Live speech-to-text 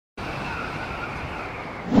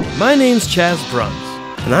My name's Chas Bruns,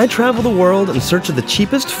 and I travel the world in search of the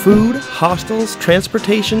cheapest food, hostels,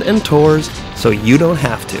 transportation, and tours so you don't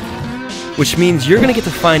have to. Which means you're going to get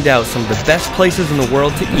to find out some of the best places in the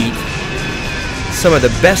world to eat, some of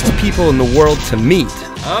the best people in the world to meet,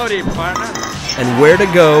 howdy, partner, and where to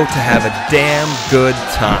go to have a damn good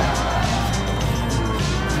time.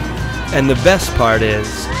 And the best part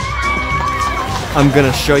is, I'm going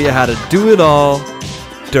to show you how to do it all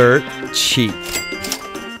dirt cheap.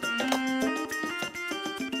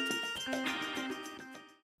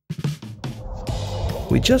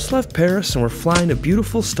 We just left Paris and we're flying to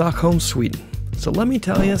beautiful Stockholm, Sweden. So let me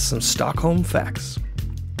tell you some Stockholm facts.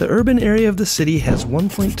 The urban area of the city has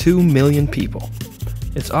 1.2 million people.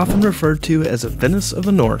 It's often referred to as a Venice of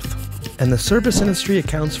the North, and the service industry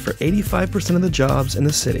accounts for 85% of the jobs in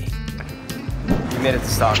the city. We made it to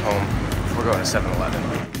Stockholm. We're going to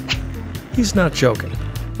 7-Eleven. He's not joking,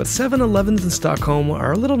 but 7-Elevens in Stockholm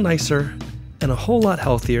are a little nicer and a whole lot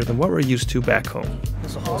healthier than what we're used to back home.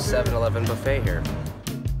 There's a whole 7-Eleven buffet here.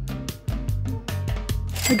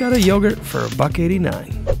 I got a yogurt for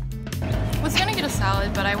 $1.89. Was gonna get a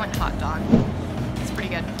salad, but I went hot dog. It's pretty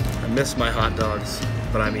good. I miss my hot dogs,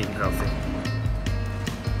 but I'm eating healthy.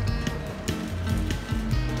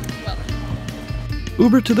 Well.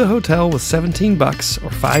 Uber to the hotel was $17 or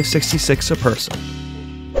 $5.66 a person.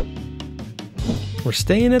 We're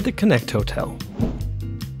staying at the Connect Hotel.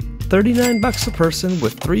 $39 a person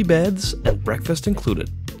with 3 beds and breakfast included.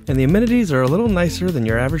 And the amenities are a little nicer than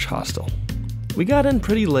your average hostel. We got in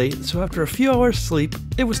pretty late, so after a few hours sleep,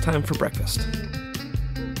 it was time for breakfast.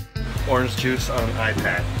 Orange juice on an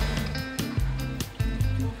iPad.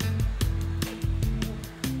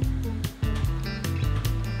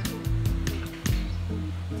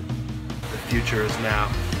 The future is now.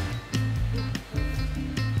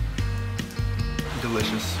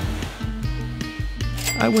 Delicious.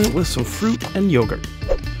 I went with some fruit and yogurt.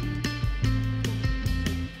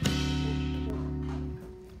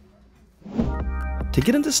 To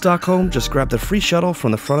get into Stockholm, just grab the free shuttle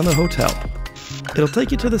from the front of the hotel. It'll take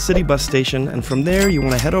you to the city bus station, and from there you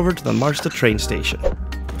want to head over to the Marsta train station.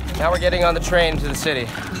 Now we're getting on the train to the city.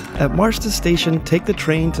 At Marsta station, take the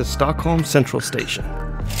train to Stockholm Central Station.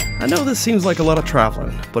 I know this seems like a lot of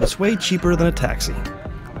traveling, but it's way cheaper than a taxi.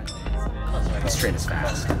 This train is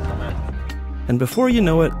fast. And before you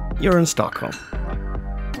know it, you're in Stockholm.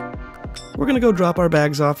 We're gonna go drop our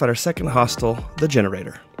bags off at our second hostel, the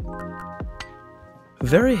Generator.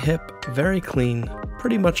 Very hip, very clean,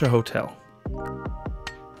 pretty much a hotel.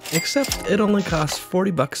 Except it only costs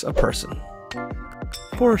 $40 a person.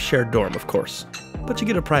 For a shared dorm, of course, but you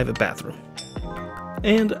get a private bathroom.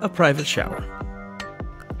 And a private shower.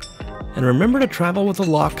 And remember to travel with a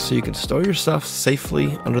lock so you can store your stuff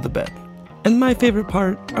safely under the bed. And my favorite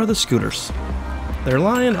part are the scooters. They're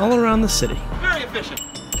lying all around the city. Very efficient.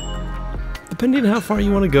 Depending on how far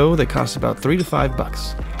you want to go, they cost about $3 to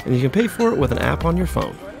 $5. And you can pay for it with an app on your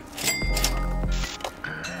phone.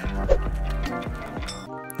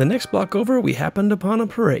 The next block over, we happened upon a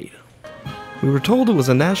parade. We were told it was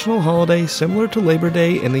a national holiday similar to Labor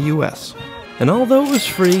Day in the US. And although it was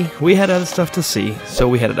free, we had other stuff to see, so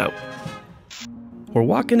we headed out. We're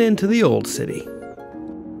walking into the old city.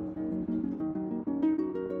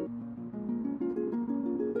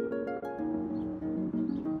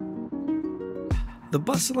 The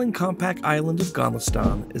bustling compact island of Gamla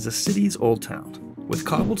Stan is the city's old town, with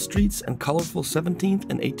cobbled streets and colorful 17th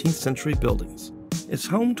and 18th century buildings. It's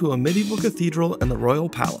home to a medieval cathedral and the royal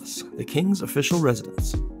palace, the king's official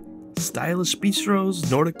residence. Stylish bistros,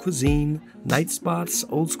 Nordic cuisine, night spots,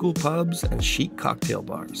 old school pubs, and chic cocktail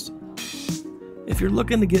bars. If you're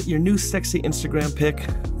looking to get your new sexy Instagram pic,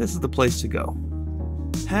 this is the place to go.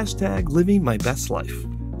 Hashtag living my best life.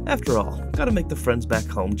 After all, gotta make the friends back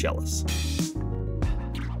home jealous.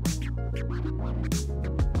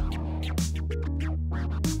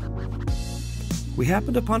 We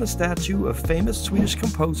happened upon a statue of famous Swedish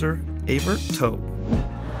composer Evert Taube.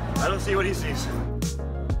 I don't see what he sees.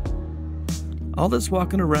 All this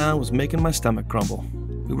walking around was making my stomach grumble.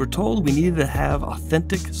 We were told we needed to have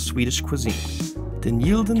authentic Swedish cuisine, den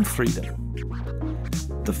Gylden Freden.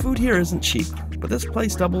 The food here isn't cheap, but this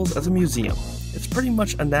place doubles as a museum. It's pretty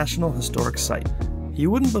much a national historic site.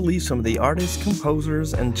 You wouldn't believe some of the artists,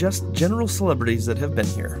 composers, and just general celebrities that have been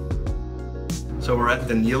here. So we're at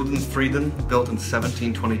the Gylden Freden, built in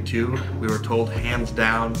 1722. We were told hands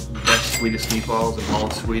down, best Swedish meatballs in all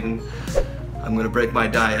of Sweden. I'm gonna break my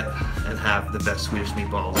diet and have the best Swedish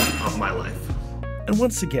meatballs of my life. And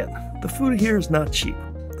once again, the food here is not cheap.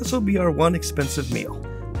 This will be our one expensive meal.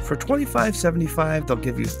 For $25.75, they'll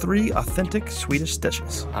give you 3 authentic Swedish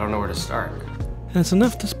dishes. I don't know where to start. and it's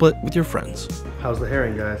enough to split with your friends. How's the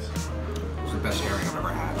herring, guys? It's the best herring I've ever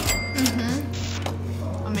had.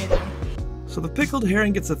 Mm-hmm. Amazing. So the pickled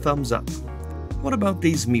herring gets a thumbs up. What about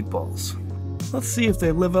these meatballs? Let's see if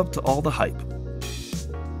they live up to all the hype.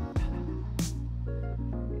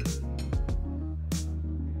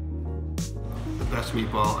 The best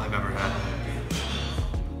meatball I've ever had.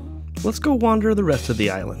 Let's go wander the rest of the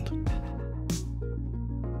island.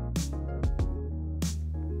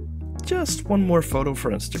 Just one more photo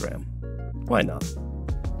for Instagram. Why not?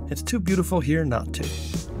 It's too beautiful here not to.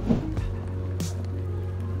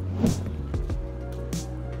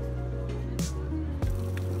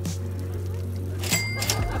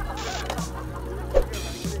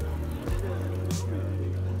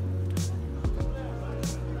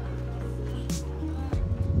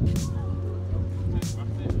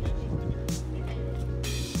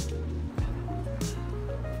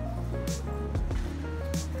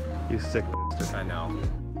 You sick bastard. I know.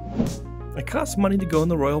 It costs money to go in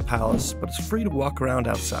the Royal Palace, but it's free to walk around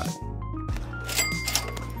outside.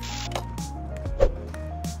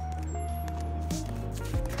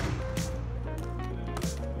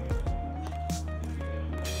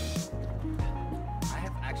 I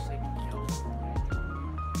have actually killed.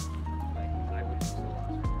 I would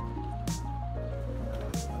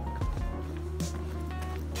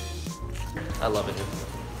I love it.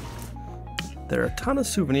 There are a ton of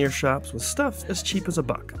souvenir shops with stuff as cheap as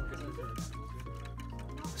 $1.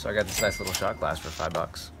 So I got this nice little shot glass for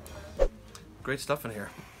 $5. Great stuff in here.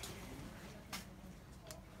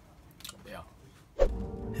 Yeah.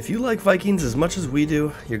 If you like Vikings as much as we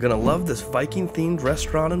do, you're gonna love this Viking-themed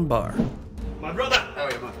restaurant and bar. My brother! Oh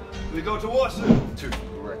yeah, man. We go to war soon. Let's do it!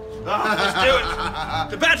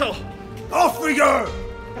 To battle! Off we go!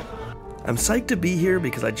 I'm psyched to be here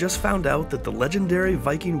because I just found out that the legendary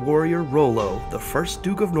Viking warrior Rollo, the first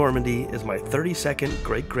Duke of Normandy, is my 32nd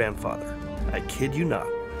great-grandfather. I kid you not.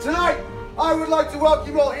 Tonight, I would like to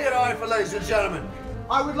welcome you all here to Aifur, ladies and gentlemen.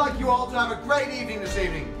 I would like you all to have a great evening this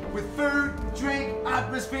evening, with food, drink,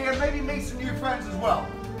 atmosphere, maybe meet some new friends as well.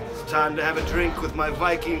 It's time to have a drink with my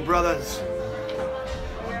Viking brothers.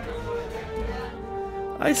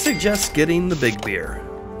 I suggest getting the big beer.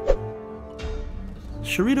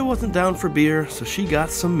 Sharita wasn't down for beer, so she got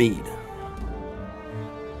some mead.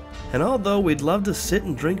 And although we'd love to sit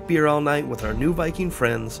and drink beer all night with our new Viking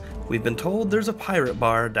friends, we've been told there's a pirate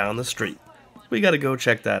bar down the street. We gotta go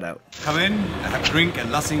check that out. Come in and have a drink at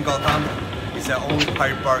Lasse in Gatan. It's our only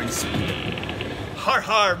pirate bar in Sweden. Har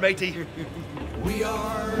har, matey! We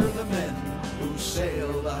are the men who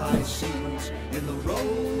sail the high seas in the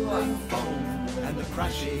rolling foam and the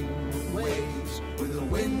crashing waves, with the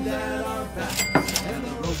wind at our backs and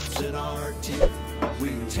the ropes in our teeth. We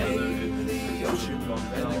tame the ocean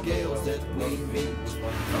and the gales that we meet.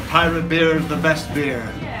 Pirate beer is the best beer.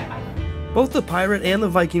 Both the pirate and the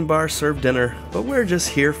Viking bar serve dinner, but we're just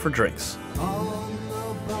here for drinks. On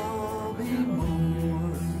the balmy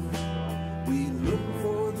morn, we look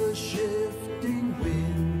for the shifting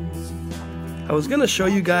winds. I was gonna show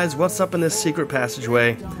you guys what's up in this secret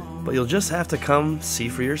passageway, but you'll just have to come see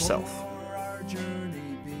for yourself.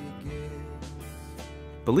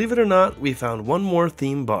 Believe it or not, we found one more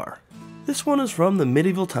theme bar. This one is from the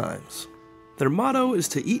medieval times. Their motto is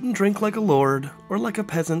to eat and drink like a lord, or like a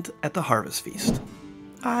peasant at the harvest feast.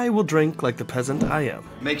 I will drink like the peasant I am.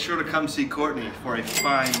 Make sure to come see Courtney for a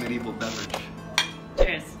fine medieval beverage.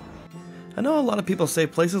 Cheers. I know a lot of people say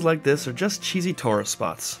places like this are just cheesy tourist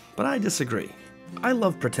spots, but I disagree. I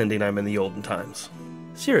love pretending I'm in the olden times.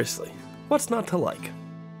 Seriously, what's not to like?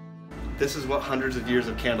 This is what hundreds of years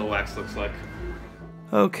of candle wax looks like.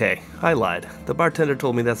 Okay, I lied. The bartender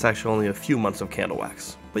told me that's actually only a few months of candle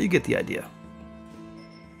wax, but you get the idea.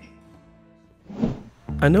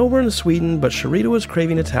 I know we're in Sweden, but Sharita was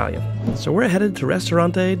craving Italian, so we're headed to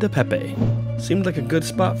Ristorante da Peppe. Seemed like a good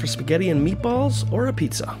spot for spaghetti and meatballs, or a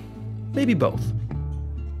pizza. Maybe both.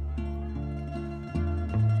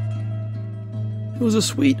 It was a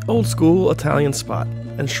sweet, old-school Italian spot,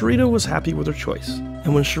 and Sharita was happy with her choice.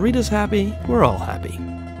 And when Sharita's happy, we're all happy.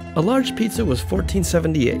 A large pizza was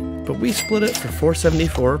 $14.78, but we split it for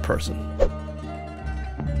 $4.74 a person.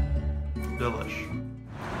 Delish.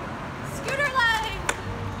 Scooter line!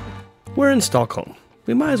 We're in Stockholm.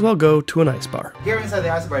 We might as well go to an ice bar. Here inside the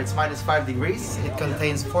ice bar, it's -5 degrees. It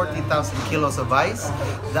contains 14,000 kilos of ice.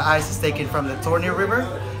 The ice is taken from the Tornio River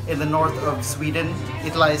in the north of Sweden.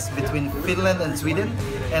 It lies between Finland and Sweden.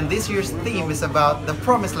 And this year's theme is about the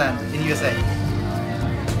promised land in USA.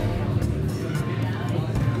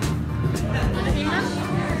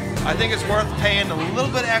 I think it's worth paying a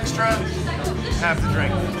little bit extra to have the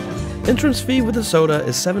drink. Entrance fee with a soda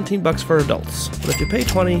is 17 bucks for adults, but if you pay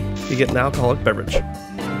 20, you get an alcoholic beverage.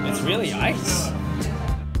 It's really ice.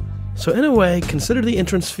 So in a way, consider the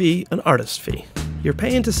entrance fee an artist fee. You're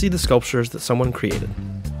paying to see the sculptures that someone created.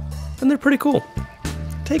 And they're pretty cool.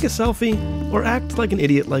 Take a selfie, or act like an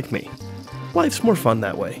idiot like me. Life's more fun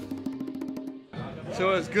that way. So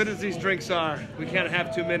as good as these drinks are, we can't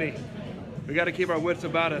have too many. We gotta keep our wits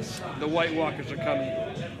about us. The White Walkers are coming.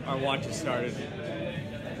 Our watch has started.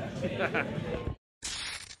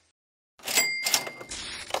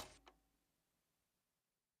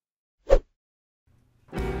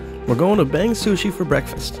 We're going to Bang Sushi for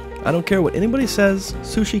breakfast. I don't care what anybody says,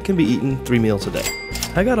 sushi can be eaten 3 meals a day.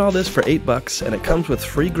 I got all this for 8 bucks and it comes with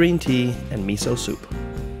free green tea and miso soup.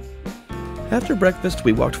 After breakfast,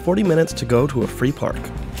 we walked 40 minutes to go to a free park.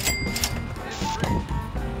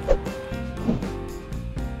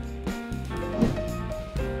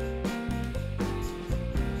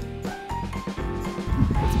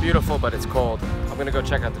 It's beautiful, but it's cold. I'm gonna go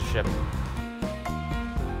check out the ship.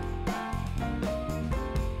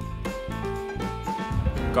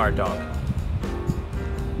 Guard dog.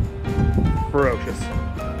 Ferocious.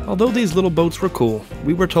 Although these little boats were cool,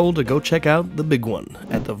 we were told to go check out the big one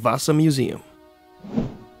at the Vasa Museum.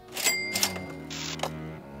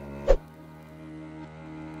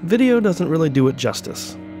 Video doesn't really do it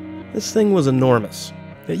justice. This thing was enormous.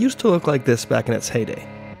 It used to look like this back in its heyday,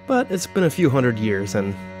 but it's been a few hundred years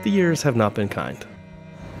and the years have not been kind.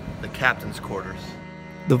 The captain's quarters.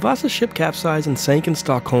 The Vasa ship capsized and sank in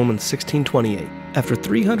Stockholm in 1628. After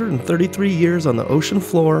 333 years on the ocean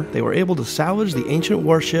floor, they were able to salvage the ancient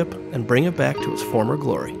warship and bring it back to its former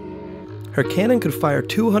glory. Her cannon could fire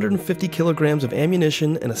 250 kilograms of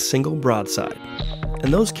ammunition in a single broadside,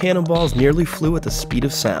 and those cannonballs nearly flew at the speed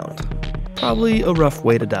of sound. Probably a rough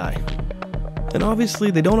way to die. And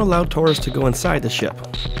obviously they don't allow tourists to go inside the ship,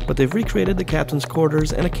 but they've recreated the captain's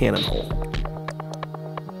quarters and a cannon hole.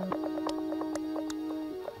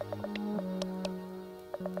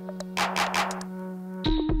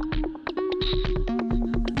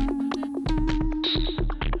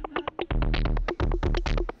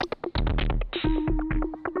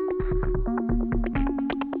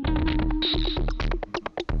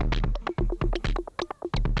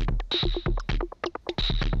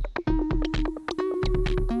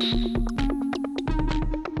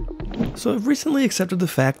 So I've recently accepted the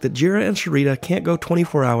fact that Jira and Sharita can't go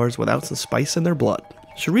 24 hours without some spice in their blood.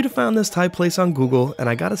 Sharita found this Thai place on Google, and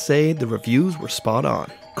I gotta say, the reviews were spot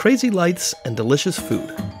on. Crazy lights and delicious food.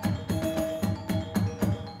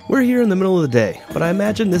 We're here in the middle of the day, but I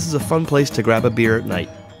imagine this is a fun place to grab a beer at night.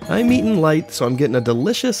 I'm eating light, so I'm getting a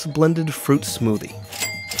delicious blended fruit smoothie.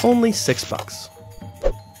 Only 6 bucks.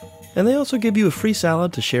 And they also give you a free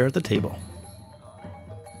salad to share at the table.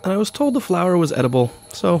 And I was told the flour was edible,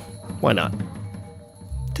 so why not?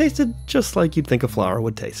 Tasted just like you'd think a flower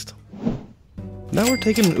would taste. Now we're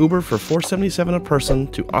taking an Uber for $4.77 a person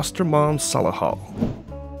to Östermalms Saluhall.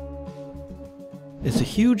 It's a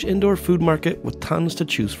huge indoor food market with tons to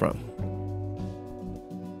choose from.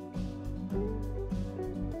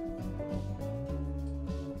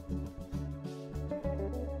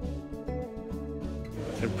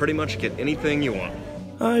 And pretty much get anything you want.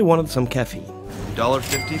 I wanted some caffeine.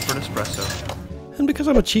 $1.50 for an espresso. And because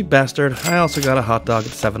I'm a cheap bastard, I also got a hot dog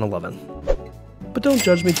at 7-Eleven. But don't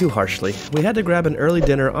judge me too harshly. We had to grab an early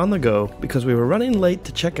dinner on the go because we were running late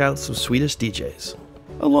to check out some Swedish DJs,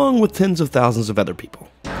 along with tens of thousands of other people.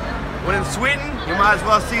 When in Sweden, you might as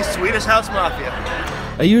well see Swedish House Mafia.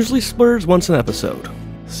 I usually splurge once an episode.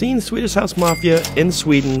 Seeing Swedish House Mafia in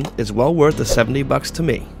Sweden is well worth the 70 bucks to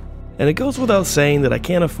me. And it goes without saying that I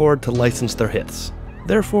can't afford to license their hits.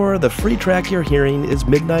 Therefore, the free track you're hearing is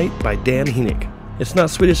Midnight by Dan Hennig. It's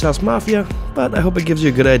not Swedish House Mafia, but I hope it gives you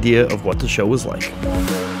a good idea of what the show was like.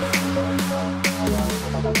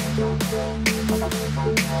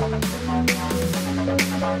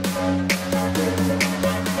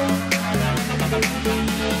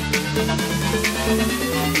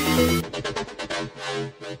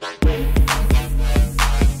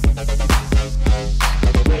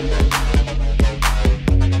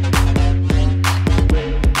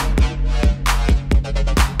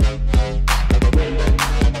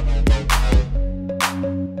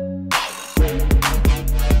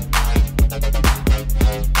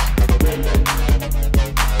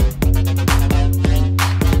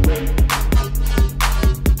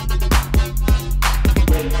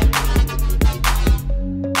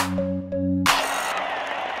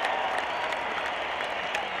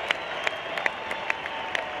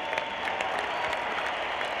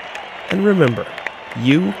 And remember,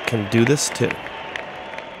 you can do this too.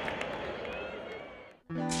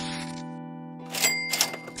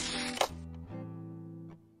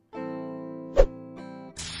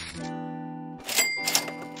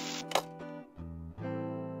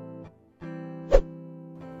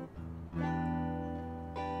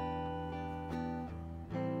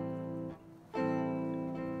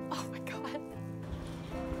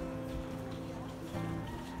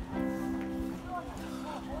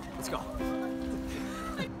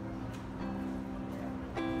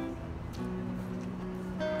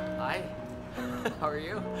 How are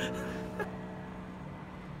you?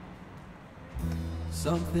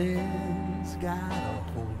 Something's got a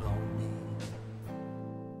hold on me,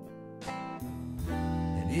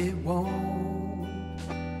 and it won't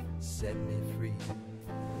set me free.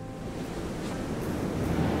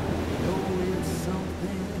 No, it's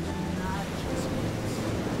something I just miss.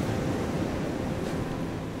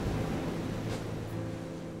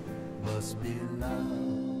 Must be love.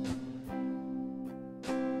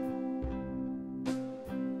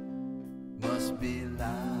 Must be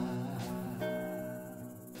love.